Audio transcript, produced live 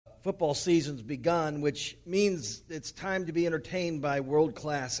football season's begun, which means it's time to be entertained by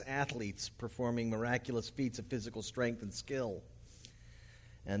world-class athletes performing miraculous feats of physical strength and skill.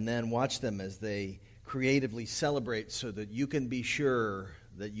 And then watch them as they creatively celebrate so that you can be sure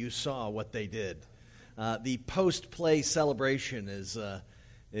that you saw what they did. The post-play celebration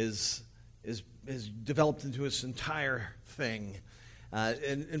is developed into this entire thing.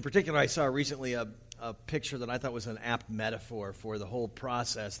 In particular, I saw recently a picture that I thought was an apt metaphor for the whole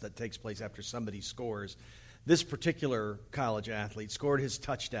process that takes place after somebody scores. This particular college athlete scored his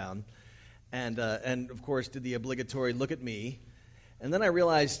touchdown and of course, did the obligatory look at me. And then I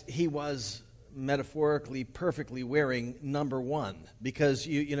realized he was metaphorically perfectly wearing number one, because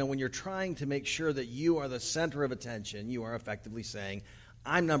you know when you're trying to make sure that you are the center of attention, you are effectively saying,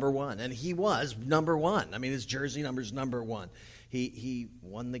 I'm number one. And he was number one. I mean, his jersey number's number one. He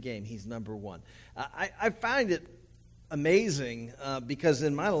won the game. He's number one. I find it amazing because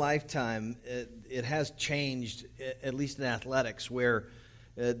in my lifetime, it has changed, at least in athletics, where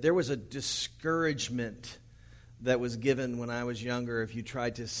there was a discouragement that was given when I was younger if you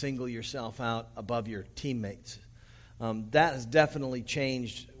tried to single yourself out above your teammates. That has definitely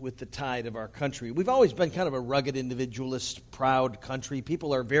changed with the tide of our country. We've always been kind of a rugged, individualist, proud country.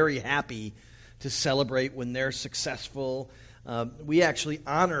 People are very happy to celebrate when they're successful. We actually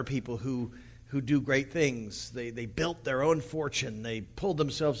honor people who do great things. They built their own fortune. They pulled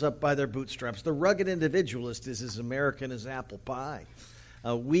themselves up by their bootstraps. The rugged individualist is as American as apple pie.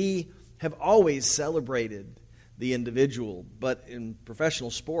 We have always celebrated the individual, but in professional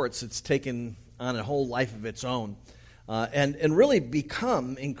sports, it's taken on a whole life of its own. And really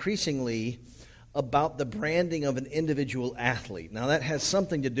become increasingly about the branding of an individual athlete. Now, that has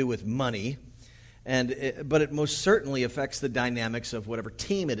something to do with money, but it most certainly affects the dynamics of whatever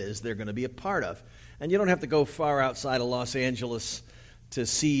team it is they're going to be a part of. And you don't have to go far outside of Los Angeles to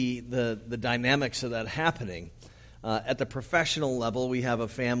see the dynamics of that happening. At the professional level, we have a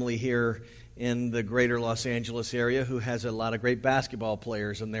family here in the greater Los Angeles area who has a lot of great basketball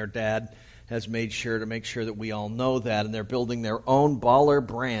players, and their dad has made sure to make sure that we all know that, and they're building their own baller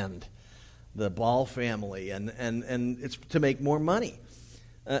brand, the Ball family, and it's to make more money.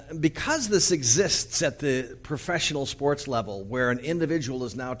 Because this exists at the professional sports level, where an individual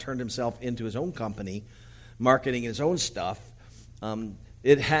has now turned himself into his own company, marketing his own stuff,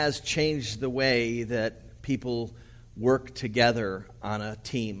 it has changed the way that people work together on a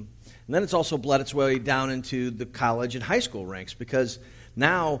team. And then it's also bled its way down into the college and high school ranks, because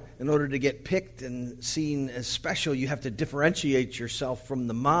now, in order to get picked and seen as special, you have to differentiate yourself from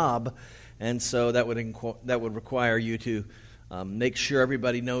the mob, and so that would require you to make sure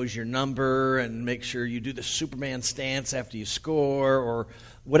everybody knows your number and make sure you do the Superman stance after you score, or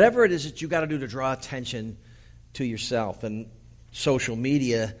whatever it is that you got to do to draw attention to yourself. And social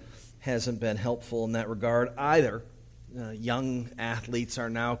media hasn't been helpful in that regard either. Young athletes are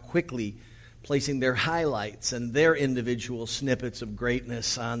now quickly placing their highlights and their individual snippets of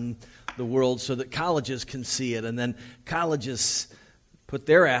greatness on the world so that colleges can see it, and then colleges put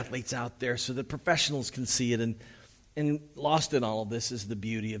their athletes out there so that professionals can see it. And lost in all of this is the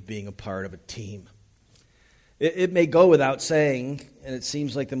beauty of being a part of a team. It may go without saying, and it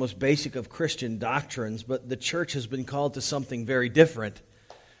seems like the most basic of Christian doctrines, but the church has been called to something very different.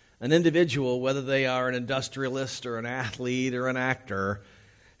 An individual, whether they are an industrialist or an athlete or an actor,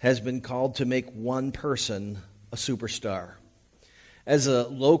 has been called to make one person a superstar. As a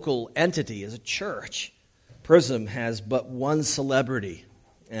local entity, as a church, Prism has but one celebrity,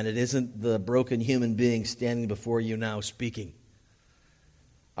 and it isn't the broken human being standing before you now speaking.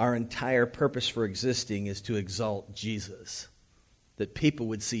 Our entire purpose for existing is to exalt Jesus, that people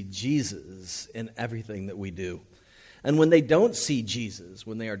would see Jesus in everything that we do. And when they don't see Jesus,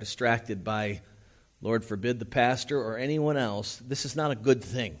 when they are distracted by, Lord forbid, the pastor or anyone else, this is not a good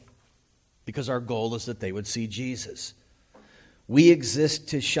thing, because our goal is that they would see Jesus. We exist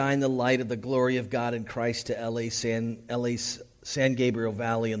to shine the light of the glory of God in Christ to LA San Gabriel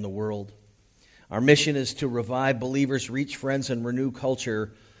Valley and the world. Our mission is to revive believers, reach friends, and renew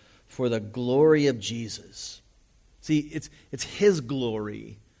culture for the glory of Jesus. See, it's His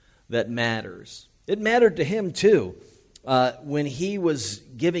glory that matters. It mattered to Him too when He was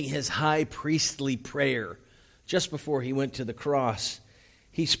giving His high priestly prayer just before He went to the cross.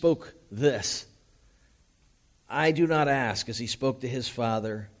 He spoke this: I do not ask, as He spoke to His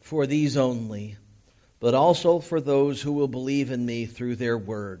Father, for these only, but also for those who will believe in me through their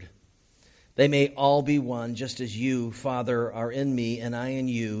word. They may all be one, just as you, Father, are in me and I in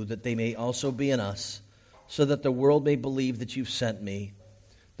you, that they may also be in us, so that the world may believe that you've sent me.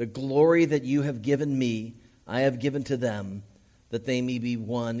 The glory that you have given me, I have given to them, that they may be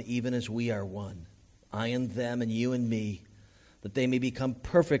one even as we are one. I and them and you and me, that they may become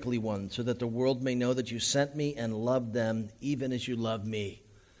perfectly one, so that the world may know that you sent me and loved them even as you loved me.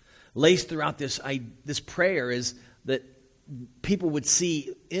 Laced throughout this prayer is that people would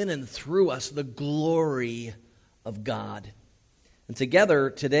see in and through us the glory of God. And together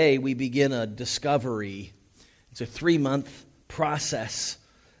today we begin a discovery. It's a 3-month process.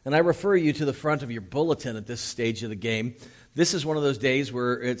 And I refer you to the front of your bulletin at this stage of the game. This is one of those days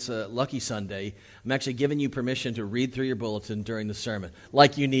where it's a lucky Sunday. I'm actually giving you permission to read through your bulletin during the sermon,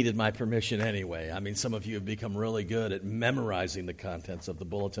 like you needed my permission anyway. I mean, some of you have become really good at memorizing the contents of the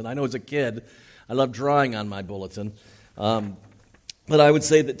bulletin. I know as a kid, I loved drawing on my bulletin. But I would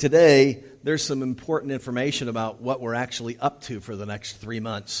say that today, there's some important information about what we're actually up to for the next 3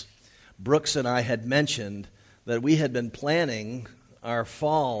 months. Brooks and I had mentioned that we had been planning our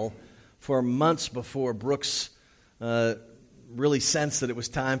fall for months before Brooks really sensed that it was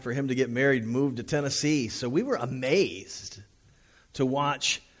time for him to get married and move to Tennessee. So we were amazed to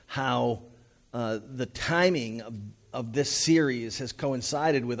watch how the timing of this series has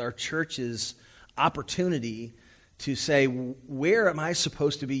coincided with our church's opportunity to say, where am I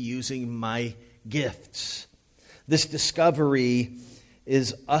supposed to be using my gifts? This discovery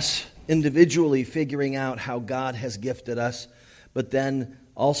is us individually figuring out how God has gifted us, but then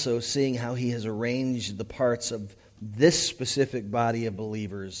also seeing how he has arranged the parts of this specific body of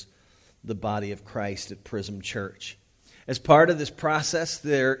believers, the body of Christ at Prism Church. As part of this process,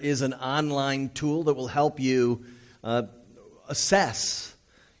 there is an online tool that will help you assess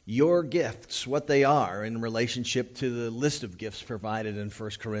your gifts, what they are in relationship to the list of gifts provided in 1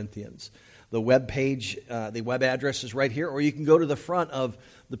 Corinthians. The web page, the web address is right here, or you can go to the front of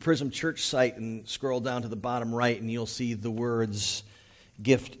the Prism Church site and scroll down to the bottom right, and you'll see the words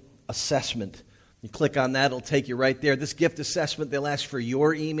gift assessment. You click on that, it'll take you right there. This gift assessment, they'll ask for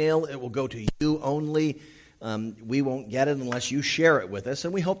your email. It will go to you only. We won't get it unless you share it with us,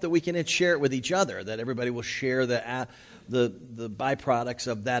 and we hope that we can share it with each other, that everybody will share the byproducts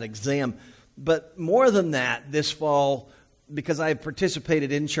of that exam. But more than that, this fall, because I have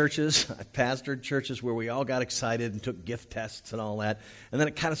participated in churches, I've pastored churches where we all got excited and took gift tests and all that, and then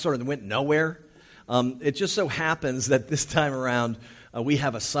it kind of sort of went nowhere. It just so happens that this time around, we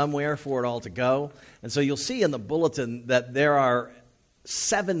have a somewhere for it all to go. And so you'll see in the bulletin that there are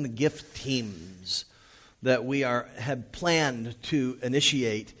 7 gift teams that we have planned to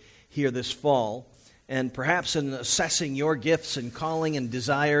initiate here this fall. And perhaps in assessing your gifts and calling and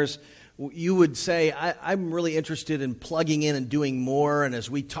desires, you would say, I'm really interested in plugging in and doing more. And as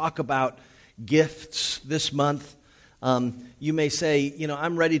we talk about gifts this month, you may say,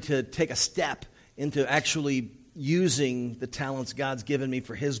 I'm ready to take a step into actually using the talents God's given me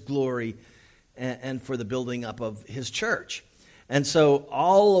for his glory and for the building up of his church. And so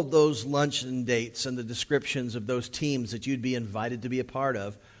all of those luncheon dates and the descriptions of those teams that you'd be invited to be a part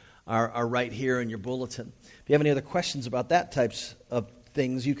of are right here in your bulletin. If you have any other questions about that types of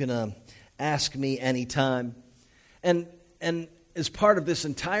things, you can ask me anytime. And as part of this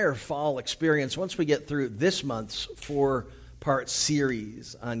entire fall experience, once we get through this month's 4-part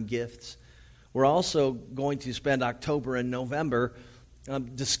series on gifts, we're also going to spend October and November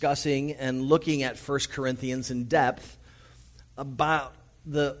discussing and looking at 1 Corinthians in depth about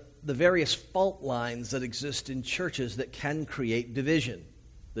the various fault lines that exist in churches that can create division.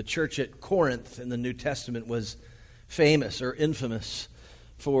 The church at Corinth in the New Testament was famous or infamous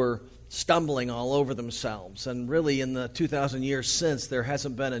for stumbling all over themselves. And really, in the 2,000 years since, there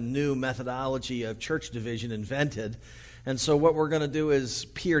hasn't been a new methodology of church division invented. And so what we're going to do is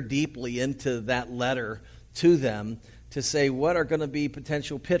peer deeply into that letter to them to say, what are going to be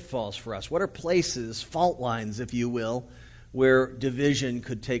potential pitfalls for us? What are places, fault lines, if you will, where division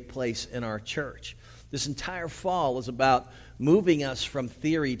could take place in our church? This entire fall is about moving us from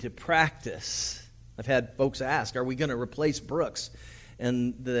theory to practice. I've had folks ask, are we going to replace Brooks?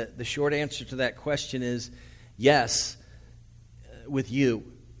 And the short answer to that question is yes, with you.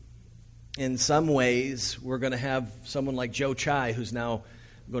 In some ways, we're going to have someone like Joe Chai, who's now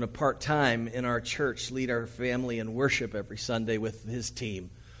going to part-time in our church, lead our family in worship every Sunday with his team.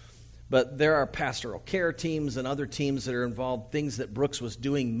 But there are pastoral care teams and other teams that are involved, things that Brooks was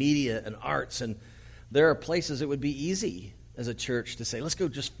doing, media and arts, and there are places it would be easy as a church to say, let's go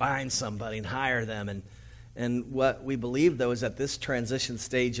just find somebody and hire them. And what we believe, though, is at this transition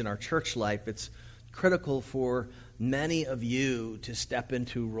stage in our church life, it's critical for many of you to step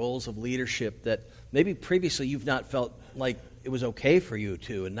into roles of leadership that maybe previously you've not felt like it was okay for you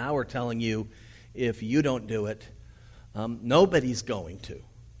to. And now we're telling you, if you don't do it, nobody's going to.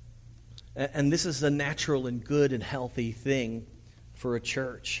 And this is a natural and good and healthy thing. for a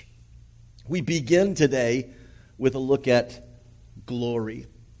church. We begin today with a look at glory.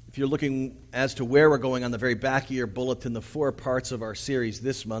 If you're looking as to where we're going, on the very back of your bulletin, the 4 parts of our series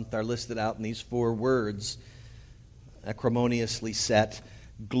this month are listed out in these 4 words, acrimoniously set: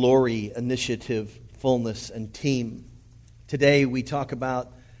 glory, initiative, fullness, and team. Today we talk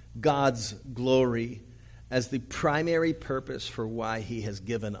about God's glory as the primary purpose for why He has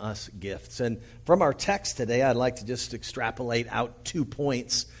given us gifts. And from our text today, I'd like to just extrapolate out 2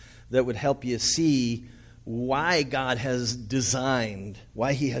 points that would help you see why God has designed,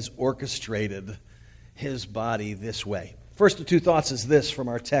 why He has orchestrated His body this way. First of 2 thoughts is this from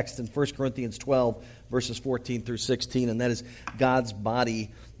our text in 1 Corinthians 12, verses 14 through 16, and that is God's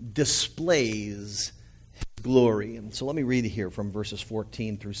body displays His glory. And so let me read here from verses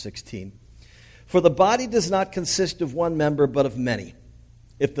 14 through 16. For the body does not consist of one member, but of many.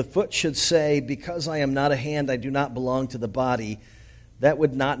 If the foot should say, because I am not a hand, I do not belong to the body, that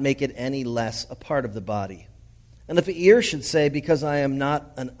would not make it any less a part of the body. And if the ear should say, because I am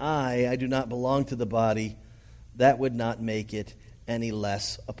not an eye, I do not belong to the body, that would not make it any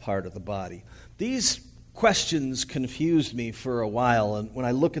less a part of the body. These questions confused me for a while, and when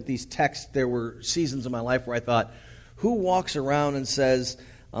I look at these texts, there were seasons in my life where I thought, who walks around and says,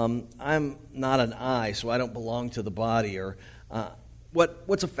 I'm not an eye, so I don't belong to the body? Or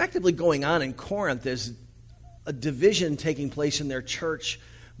what's effectively going on in Corinth is a division taking place in their church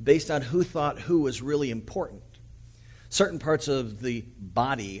based on who thought who was really important. Certain parts of the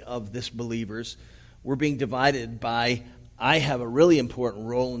body of this believers were being divided by, I have a really important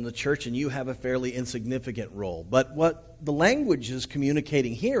role in the church and you have a fairly insignificant role. But what the language is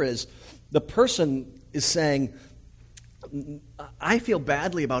communicating here is the person is saying, I feel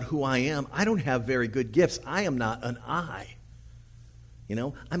badly about who I am. I don't have very good gifts. I am not an eye.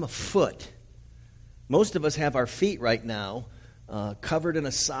 I'm a foot. Most of us have our feet right now covered in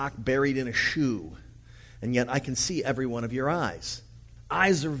a sock, buried in a shoe. And yet I can see every one of your eyes.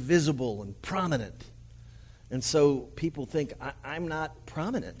 Eyes are visible and prominent. And so people think, I'm not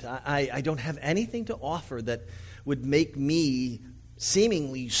prominent. I don't have anything to offer that would make me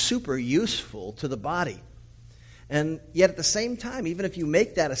seemingly super useful to the body. And yet at the same time, even if you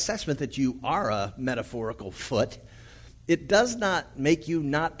make that assessment that you are a metaphorical foot, it does not make you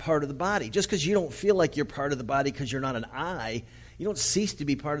not part of the body. Just because you don't feel like you're part of the body because you're not an eye, you don't cease to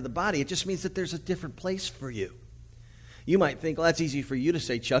be part of the body. It just means that there's a different place for you. You might think, well, that's easy for you to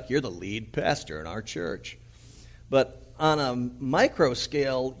say, Chuck, you're the lead pastor in our church. But on a micro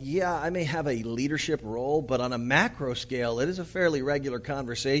scale, yeah, I may have a leadership role, but on a macro scale, it is a fairly regular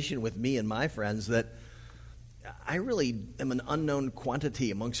conversation with me and my friends that I really am an unknown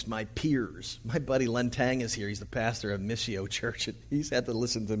quantity amongst my peers. My buddy Len Tang is here. He's the pastor of Missio Church. And he's had to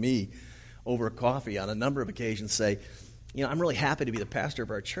listen to me over coffee on a number of occasions say, I'm really happy to be the pastor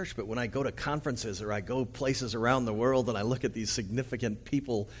of our church, but when I go to conferences or I go places around the world and I look at these significant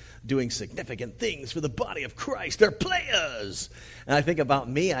people doing significant things for the body of Christ, they're players. And I think about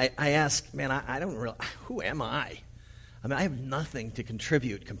me, I ask, man, I don't really, who am I? I have nothing to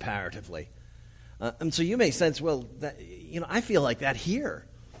contribute comparatively. And so you may sense, well, I feel like that here.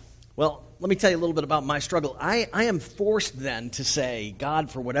 Well, let me tell you a little bit about my struggle. I am forced then to say,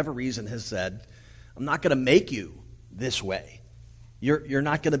 God, for whatever reason, has said, I'm not going to make you this way. You're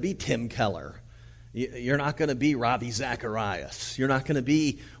not going to be Tim Keller. You're not going to be Ravi Zacharias. You're not going to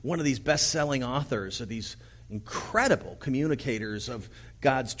be one of these best-selling authors or these incredible communicators of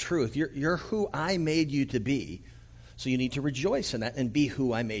God's truth. You're who I made you to be, so you need to rejoice in that and be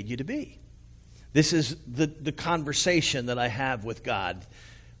who I made you to be. This is the conversation that I have with God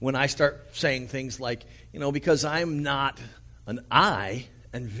when I start saying things like, because I'm not an eye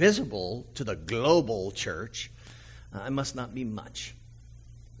and visible to the global church, I must not be much.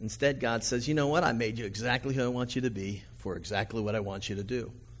 Instead, God says, you know what? I made you exactly who I want you to be for exactly what I want you to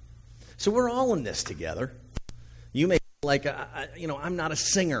do. So we're all in this together. You may feel like, I'm not a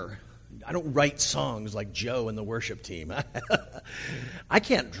singer. I don't write songs like Joe and the worship team. I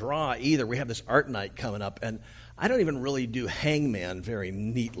can't draw either. We have this art night coming up, and I don't even really do hangman very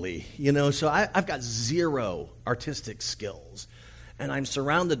neatly. So I've got zero artistic skills, and I'm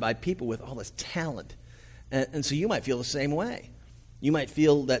surrounded by people with all this talent. And so you might feel the same way. You might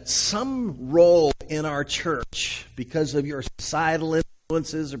feel that some role in our church, because of your societal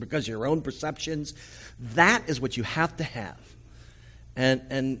influences or because of your own perceptions, that is what you have to have.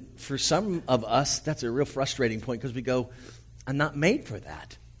 And for some of us, that's a real frustrating point because we go, I'm not made for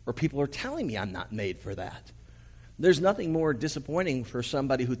that. Or people are telling me I'm not made for that. There's nothing more disappointing for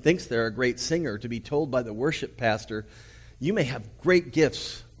somebody who thinks they're a great singer to be told by the worship pastor, you may have great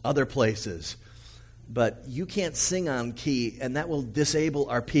gifts other places, but you can't sing on key, and that will disable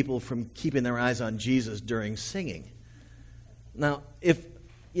our people from keeping their eyes on Jesus during singing. Now, if,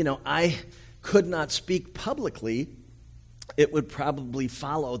 I could not speak publicly, it would probably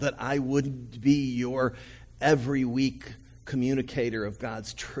follow that I wouldn't be your every week communicator of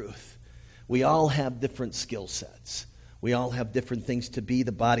God's truth. We all have different skill sets. We all have different things to be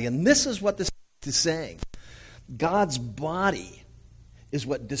the body. And this is what this is saying. God's body is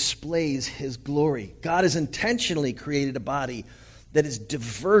what displays his glory. God has intentionally created a body that is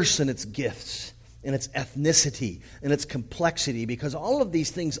diverse in its gifts, in its ethnicity, in its complexity, because all of these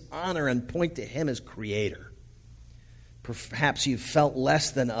things honor and point to him as creator. Perhaps you've felt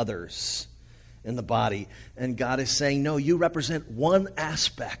less than others in the body, and God is saying, no, you represent one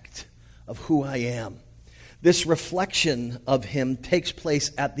aspect of who I am. This reflection of him takes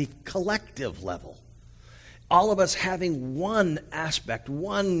place at the collective level. All of us having one aspect,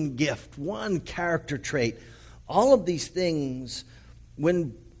 one gift, one character trait. All of these things,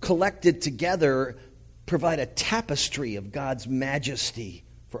 when collected together, provide a tapestry of God's majesty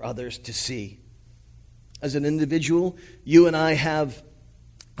for others to see. As an individual, you and I have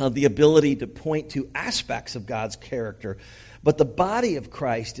the ability to point to aspects of God's character, but the body of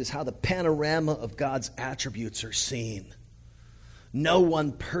Christ is how the panorama of God's attributes are seen. No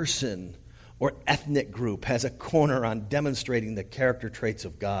one person or ethnic group has a corner on demonstrating the character traits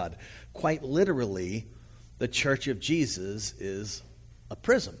of God. Quite literally, the Church of Jesus is a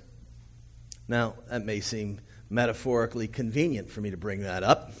prism. Now, that may seem metaphorically convenient for me to bring that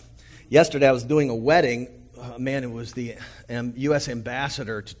up. Yesterday, I was doing a wedding. A man who was the U.S.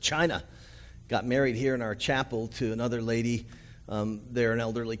 ambassador to China got married here in our chapel to another lady. They're an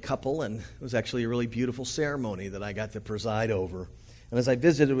elderly couple, and it was actually a really beautiful ceremony that I got to preside over. And as I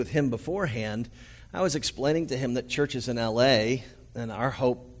visited with him beforehand, I was explaining to him that churches in L.A., and our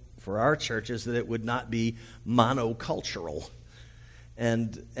hope for our church is that it would not be monocultural.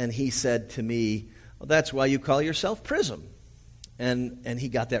 And he said to me, well, that's why you call yourself Prism. And he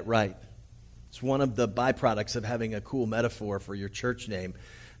got that right. It's one of the byproducts of having a cool metaphor for your church name.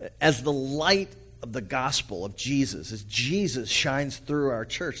 As the light of the gospel of Jesus, as Jesus shines through our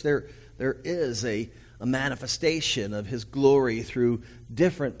church, there is a manifestation of his glory through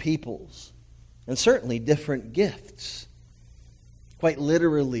different peoples and certainly different gifts. Quite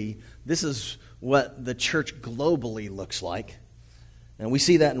literally, this is what the church globally looks like. And we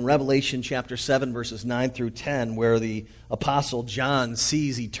see that in Revelation chapter 7, verses 9 through 10, where the Apostle John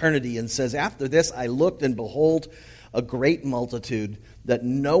sees eternity and says, after this I looked, and behold, a great multitude that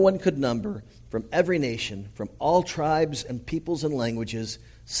no one could number, from every nation, from all tribes and peoples and languages,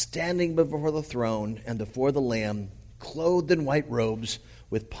 standing before the throne and before the Lamb, clothed in white robes,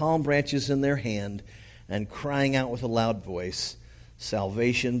 with palm branches in their hand, and crying out with a loud voice,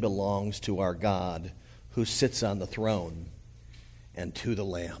 salvation belongs to our God, who sits on the throne, and to the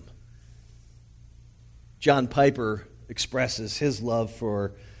Lamb. John Piper expresses his love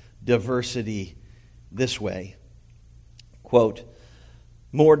for diversity this way, quote,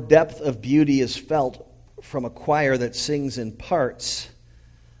 more depth of beauty is felt from a choir that sings in parts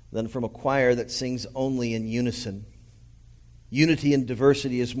than from a choir that sings only in unison. Unity in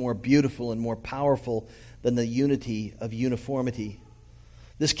diversity is more beautiful and more powerful than the unity of uniformity.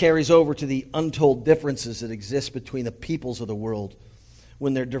 This carries over to the untold differences that exist between the peoples of the world.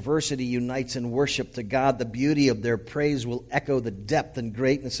 When their diversity unites in worship to God, the beauty of their praise will echo the depth and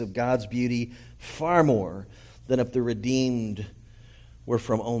greatness of God's beauty far more than if the redeemed were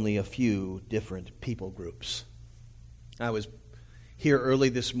from only a few different people groups. I was here early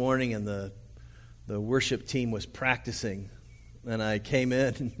this morning, and the worship team was practicing, and I came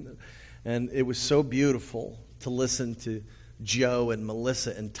in, and it was so beautiful to listen to Joe and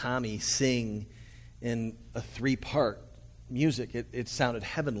Melissa and Tommy sing in a three-part music. It sounded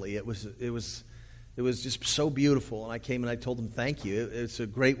heavenly. It was just so beautiful. And I came and I told them, thank you. It's a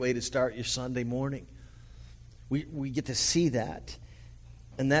great way to start your Sunday morning. We get to see that.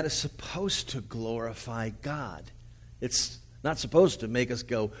 And that is supposed to glorify God. It's not supposed to make us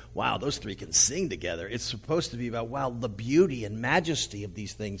go, wow, those three can sing together. It's supposed to be about, wow, the beauty and majesty of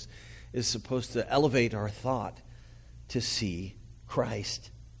these things is supposed to elevate our thought to see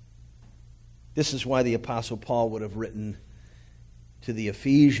Christ. This is why the Apostle Paul would have written to the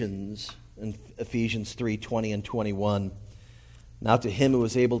Ephesians in Ephesians 3:20 and 21. Now to him who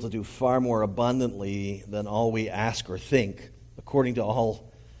is able to do far more abundantly than all we ask or think, according to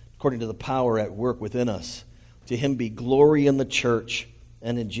the power at work within us, to him be glory in the church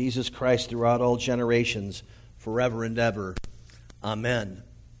and in Jesus Christ throughout all generations, forever and ever. Amen.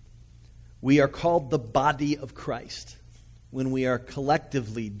 We are called the body of Christ. when we are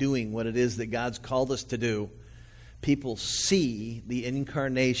collectively doing what it is that God's called us to do, people see the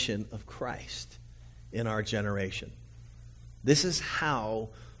incarnation of Christ in our generation. This is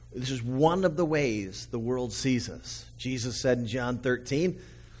one of the ways the world sees us. Jesus said in John 13,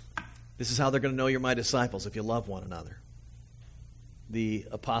 this is how they're going to know you're my disciples, if you love one another. The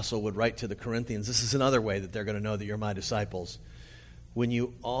apostle would write to the Corinthians, this is another way that they're going to know that you're my disciples. When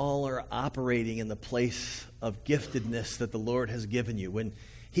you all are operating in the place of giftedness that the Lord has given you, when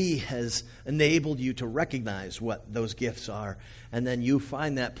He has enabled you to recognize what those gifts are, and then you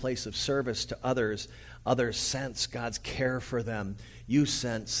find that place of service to others, others sense God's care for them, you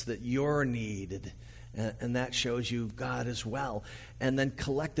sense that you're needed, and that shows you God as well. And then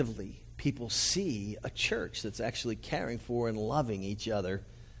collectively, people see a church that's actually caring for and loving each other,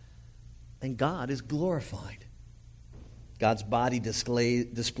 and God is glorified. God's body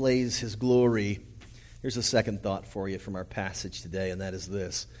displays His glory. Here's a second thought for you from our passage today, and that is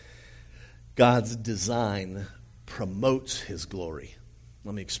this. God's design promotes His glory.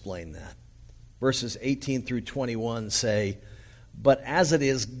 Let me explain that. Verses 18 through 21 say, "But as it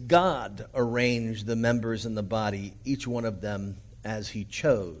is, God arranged the members in the body, each one of them as He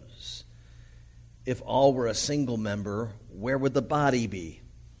chose. If all were a single member, where would the body be?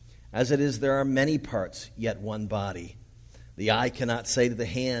 As it is, there are many parts, yet one body. The eye cannot say to the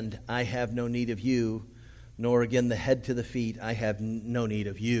hand, I have no need of you, nor again the head to the feet, I have no need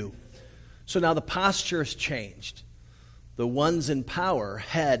of you." So now the posture has changed. The ones in power,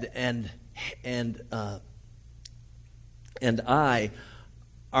 head and eye,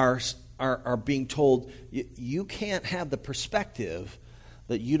 are being told, you can't have the perspective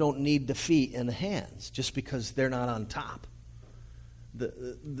that you don't need the feet and the hands just because they're not on top.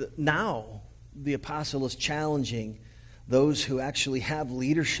 Now the apostle is challenging those who actually have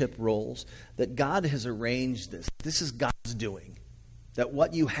leadership roles, that God has arranged this. This is God's doing. That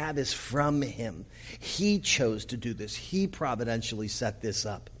what you have is from Him. He chose to do this. He providentially set this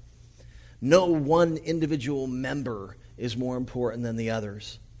up. No one individual member is more important than the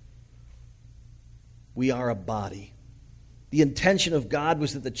others. We are a body. The intention of God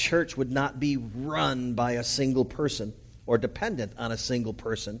was that the church would not be run by a single person or dependent on a single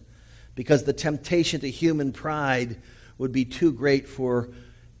person, because the temptation to human pride would be too great for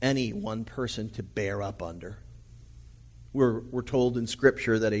any one person to bear up under. We're told in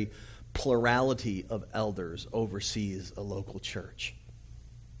Scripture that a plurality of elders oversees a local church.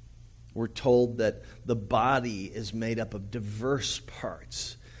 We're told that the body is made up of diverse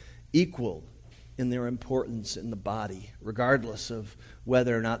parts, equal in their importance in the body, regardless of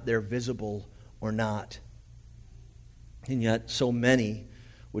whether or not they're visible or not. And yet so many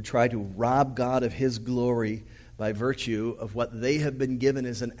would try to rob God of His glory by virtue of what they have been given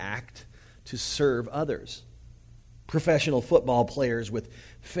as an act to serve others. Professional football players with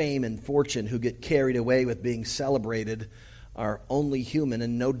fame and fortune who get carried away with being celebrated are only human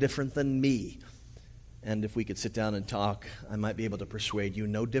and no different than me. And if we could sit down and talk, I might be able to persuade you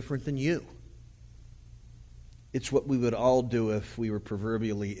no different than you. It's what we would all do if we were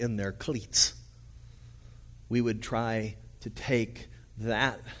proverbially in their cleats. We would try to take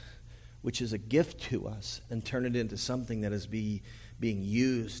that which is a gift to us and turn it into something that is being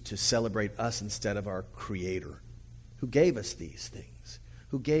used to celebrate us instead of our Creator, who gave us these things,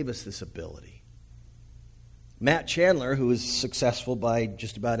 who gave us this ability. Matt Chandler, who is successful by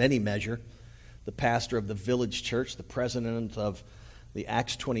just about any measure, the pastor of the Village Church, the president of the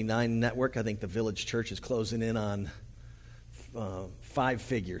Acts 29 network. I think the Village Church is closing in on 5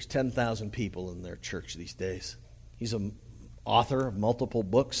 figures, 10,000 people in their church these days. He's an author of multiple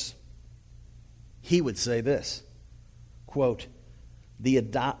books. He would say this, quote, the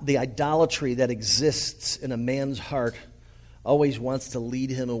idolatry that exists in a man's heart always wants to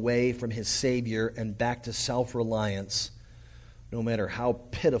lead him away from his Savior and back to self-reliance, no matter how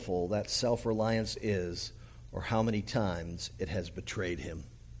pitiful that self-reliance is or how many times it has betrayed him.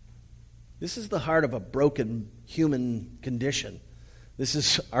 This is the heart of a broken human condition. This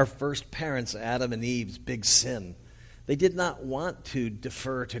is our first parents, Adam and Eve's big sin. They did not want to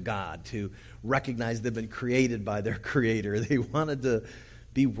defer to God, to recognize they've been created by their Creator. They wanted to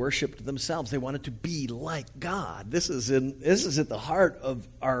be worshipped themselves. They wanted to be like God. This is at the heart of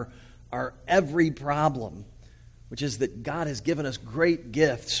our every problem, which is that God has given us great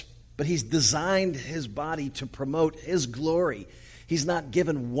gifts, but He's designed His body to promote His glory. He's not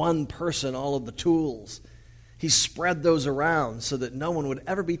given one person all of the tools. He's spread those around so that no one would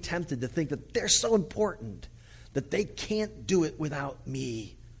ever be tempted to think that they're so important that they can't do it without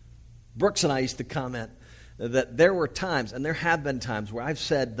me. Brooks and I used to comment that there were times, and there have been times, where I've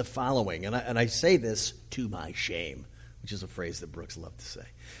said the following, and I say this to my shame. which is a phrase that Brooks loved to say.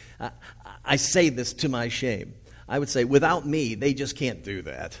 I say this to my shame. I would say, without me, they just can't do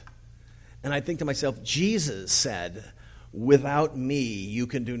that. And I think to myself, Jesus said, without me, you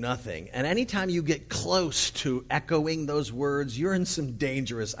can do nothing. And anytime you get close to echoing those words, you're in some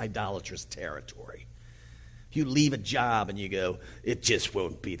dangerous, idolatrous territory. If you leave a job and you go, it just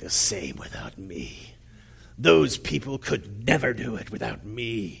won't be the same without me. Those people could never do it without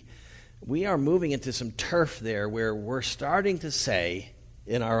me. We are moving into some turf there where we're starting to say,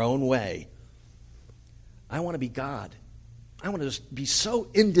 in our own way, I want to be God. I want to be so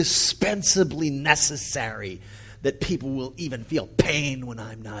indispensably necessary that people will even feel pain when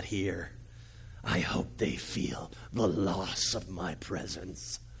I'm not here. I hope they feel the loss of my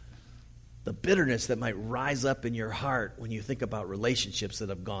presence. The bitterness that might rise up in your heart when you think about relationships that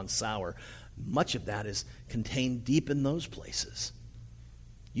have gone sour, much of that is contained deep in those places.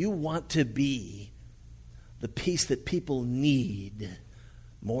 You want to be the peace that people need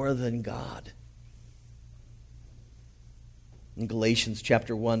more than God. In Galatians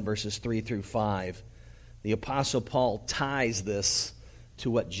chapter 1, verses 3 through 5, the Apostle Paul ties this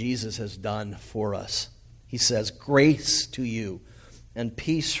to what Jesus has done for us. He says, grace to you and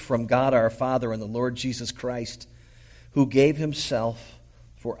peace from God our Father and the Lord Jesus Christ, who gave himself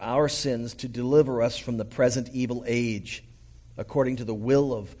for our sins to deliver us from the present evil age, according to the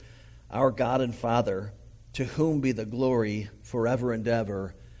will of our God and Father, to whom be the glory forever and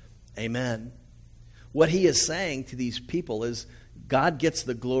ever. Amen. What he is saying to these people is God gets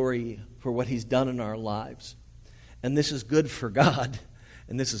the glory for what he's done in our lives. And this is good for God,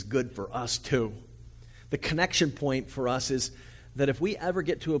 and this is good for us too. The connection point for us is that if we ever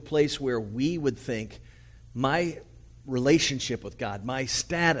get to a place where we would think, my relationship with God, my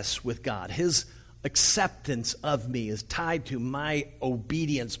status with God, his acceptance of me is tied to my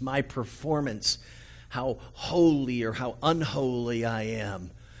obedience, my performance, how holy or how unholy I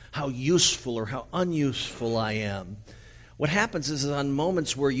am, how useful or how unuseful I am. What happens is on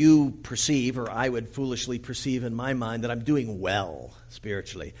moments where you perceive, or I would foolishly perceive in my mind, that I'm doing well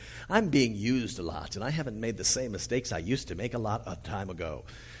spiritually, I'm being used a lot, and I haven't made the same mistakes I used to make a lot of time ago.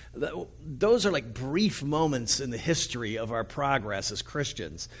 Those are like brief moments in the history of our progress as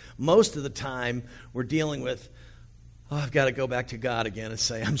Christians. Most of the time, we're dealing with, I've got to go back to God again and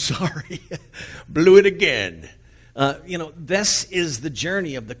say, I'm sorry, blew it again. This is the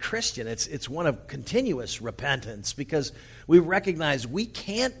journey of the Christian. It's one of continuous repentance because we recognize we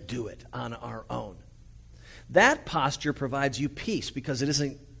can't do it on our own. That posture provides you peace because it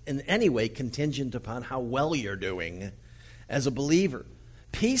isn't in any way contingent upon how well you're doing as a believer.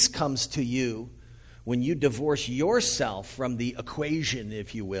 Peace comes to you when you divorce yourself from the equation,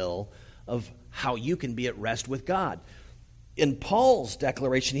 if you will, of how you can be at rest with God. In Paul's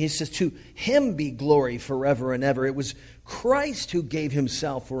declaration, he says, to him be glory forever and ever. It was Christ who gave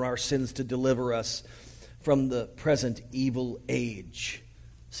himself for our sins to deliver us from the present evil age.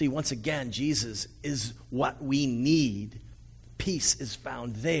 See, once again, Jesus is what we need. Peace is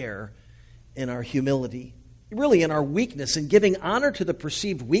found there in our humility, really in our weakness, in giving honor to the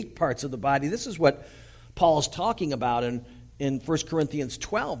perceived weak parts of the body. This is what Paul's talking about in 1 Corinthians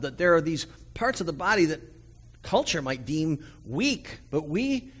 12, that there are these parts of the body that culture might deem weak, but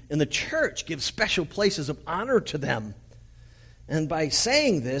we in the church give special places of honor to them. And by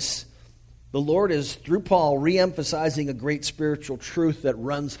saying this, the Lord is, through Paul, re-emphasizing a great spiritual truth that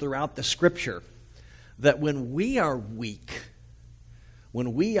runs throughout the Scripture, that when we are weak,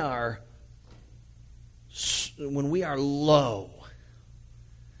 when we are low,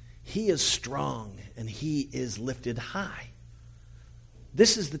 he is strong and he is lifted high.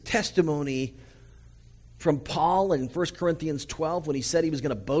 This is the testimony from Paul in 1 Corinthians 12 when he said he was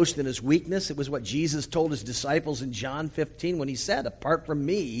going to boast in his weakness. It was what Jesus told his disciples in John 15 when he said, apart from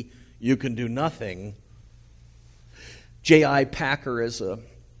me, you can do nothing. J.I. Packer is a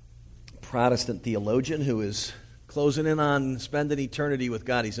Protestant theologian who is closing in on spending eternity with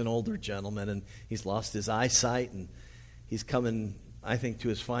God. He's an older gentleman, and he's lost his eyesight, and he's coming, I think, to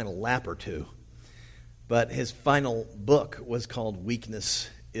his final lap or two. But his final book was called Weakness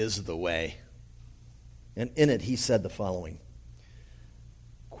is the Way. And in it, he said the following,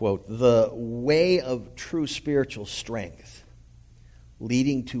 quote, the way of true spiritual strength,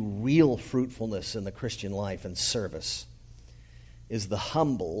 leading to real fruitfulness in the Christian life and service, is the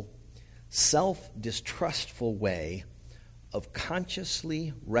humble, self-distrustful way of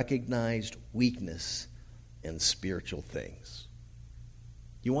consciously recognized weakness in spiritual things.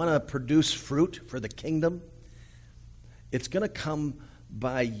 You want to produce fruit for the kingdom? It's going to come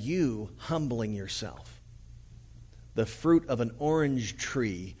by you humbling yourself. The fruit of an orange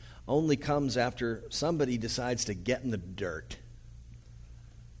tree only comes after somebody decides to get in the dirt.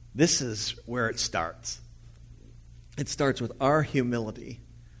 This is where it starts. It starts with our humility,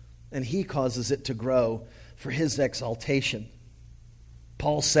 and he causes it to grow for his exaltation.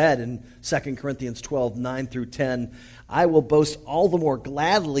 Paul said in 2 Corinthians 12, 9 through 10, I will boast all the more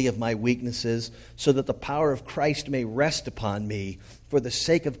gladly of my weaknesses, so that the power of Christ may rest upon me. For the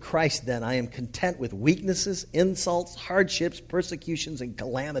sake of Christ, then, I am content with weaknesses, insults, hardships, persecutions, and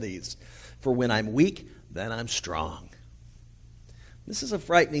calamities. For when I'm weak, then I'm strong. This is a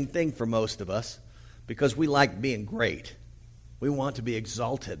frightening thing for most of us, because we like being great. We want to be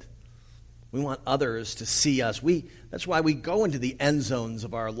exalted. We want others to see us. That's why we go into the end zones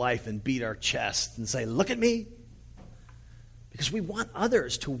of our life and beat our chest and say, look at me. Because we want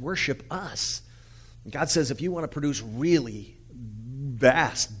others to worship us. And God says, if you want to produce really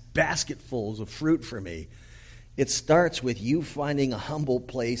vast basketfuls of fruit for me, it starts with you finding a humble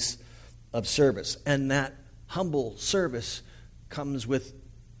place of service. And that humble service comes with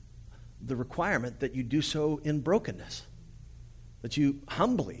the requirement that you do so in brokenness, that you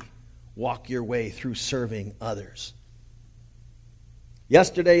humbly walk your way through serving others.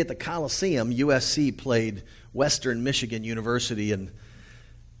 Yesterday at the Coliseum, USC played Western Michigan University, and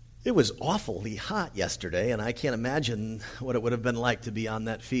it was awfully hot yesterday, and I can't imagine what it would have been like to be on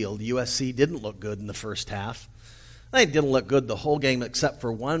that field. USC didn't look good in the first half. They didn't look good the whole game except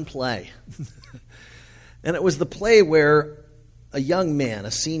for one play. And it was the play where a young man,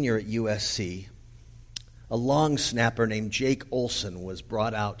 a senior at USC, a long snapper named Jake Olson, was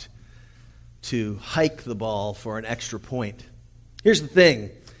brought out to hike the ball for an extra point. Here's the thing.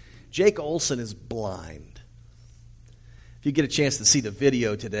 Jake Olson is blind. If you get a chance to see the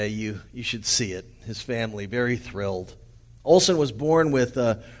video today, you should see it. His family, very thrilled. Olson was born with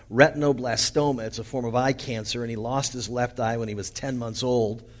retinoblastoma. It's a form of eye cancer, and he lost his left eye when he was 10 months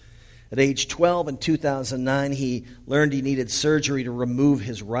old. At age 12 in 2009, he learned he needed surgery to remove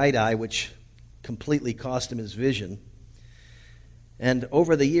his right eye, which completely cost him his vision. And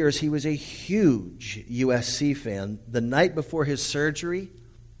over the years, he was a huge USC fan. The night before his surgery,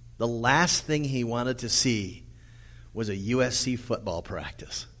 the last thing he wanted to see was a USC football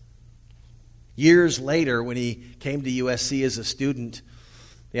practice. Years later, when he came to USC as a student,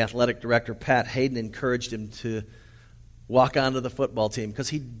 the athletic director, Pat Hayden, encouraged him to walk onto the football team because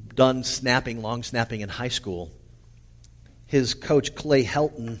he'd done long snapping in high school. His coach, Clay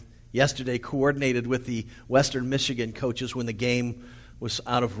Helton, yesterday coordinated with the Western Michigan coaches when the game was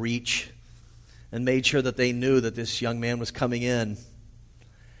out of reach and made sure that they knew that this young man was coming in.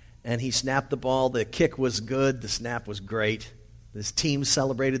 And he snapped the ball. The kick was good. The snap was great. His team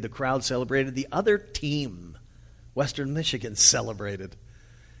celebrated. The crowd celebrated. The other team, Western Michigan, celebrated.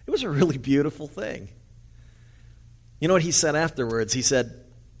 It was a really beautiful thing. You know what he said afterwards? He said,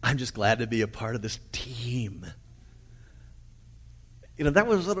 I'm just glad to be a part of this team. You know, that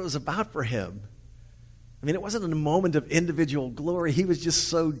was what it was about for him. I mean, it wasn't a moment of individual glory. He was just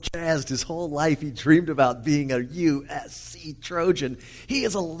so jazzed. His whole life he dreamed about being a USC Trojan. He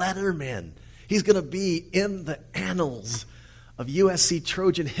is a letterman. He's going to be in the annals of USC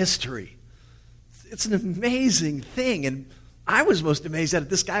Trojan history. It's an amazing thing. And I was most amazed at it.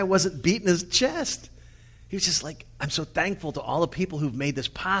 This guy wasn't beating his chest. He was just like, I'm so thankful to all the people who've made this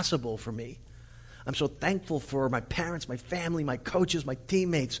possible for me. I'm so thankful for my parents, my family, my coaches, my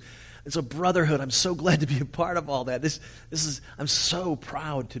teammates. It's a brotherhood. I'm so glad to be a part of all that. I'm so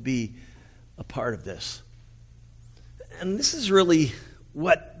proud to be a part of this. And this is really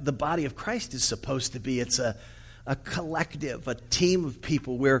what the body of Christ is supposed to be. It's a collective, a team of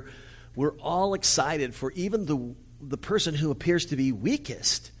people where we're all excited for even the person who appears to be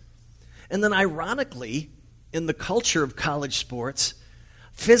weakest. And then ironically, in the culture of college sports,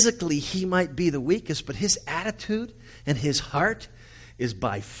 physically he might be the weakest, but his attitude and his heart is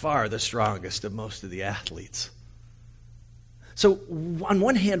by far the strongest of most of the athletes. So on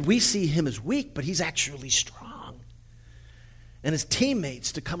one hand, we see him as weak, but he's actually strong. And his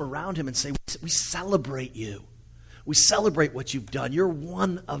teammates to come around him and say, we celebrate you. We celebrate what you've done. You're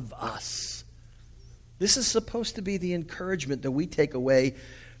one of us. This is supposed to be the encouragement that we take away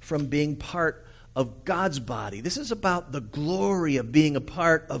from being part of God's body. This is about the glory of being a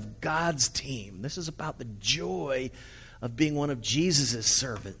part of God's team. This is about the joy of being one of Jesus'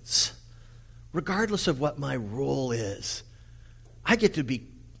 servants. Regardless of what my role is, I get to be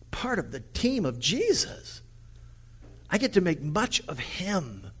part of the team of Jesus. I get to make much of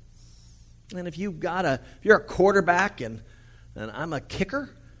him. And if you're a quarterback and I'm a kicker,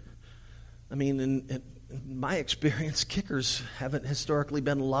 I mean, in my experience, kickers haven't historically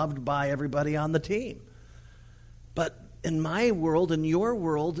been loved by everybody on the team. But in my world, in your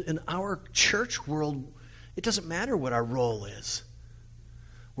world, in our church world, it doesn't matter what our role is.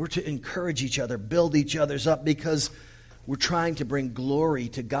 We're to encourage each other, build each other's up, because we're trying to bring glory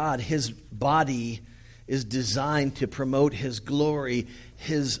to God. His body is designed to promote His glory.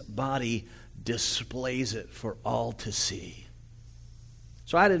 His body displays it for all to see.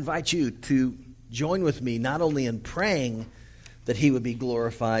 So I'd invite you to join with me, not only in praying that He would be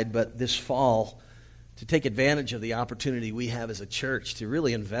glorified, but this fall to take advantage of the opportunity we have as a church to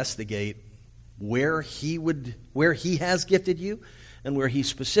really investigate where He has gifted you and where He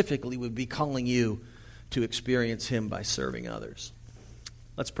specifically would be calling you to experience Him by serving others.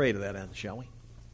 Let's pray to that end, shall we?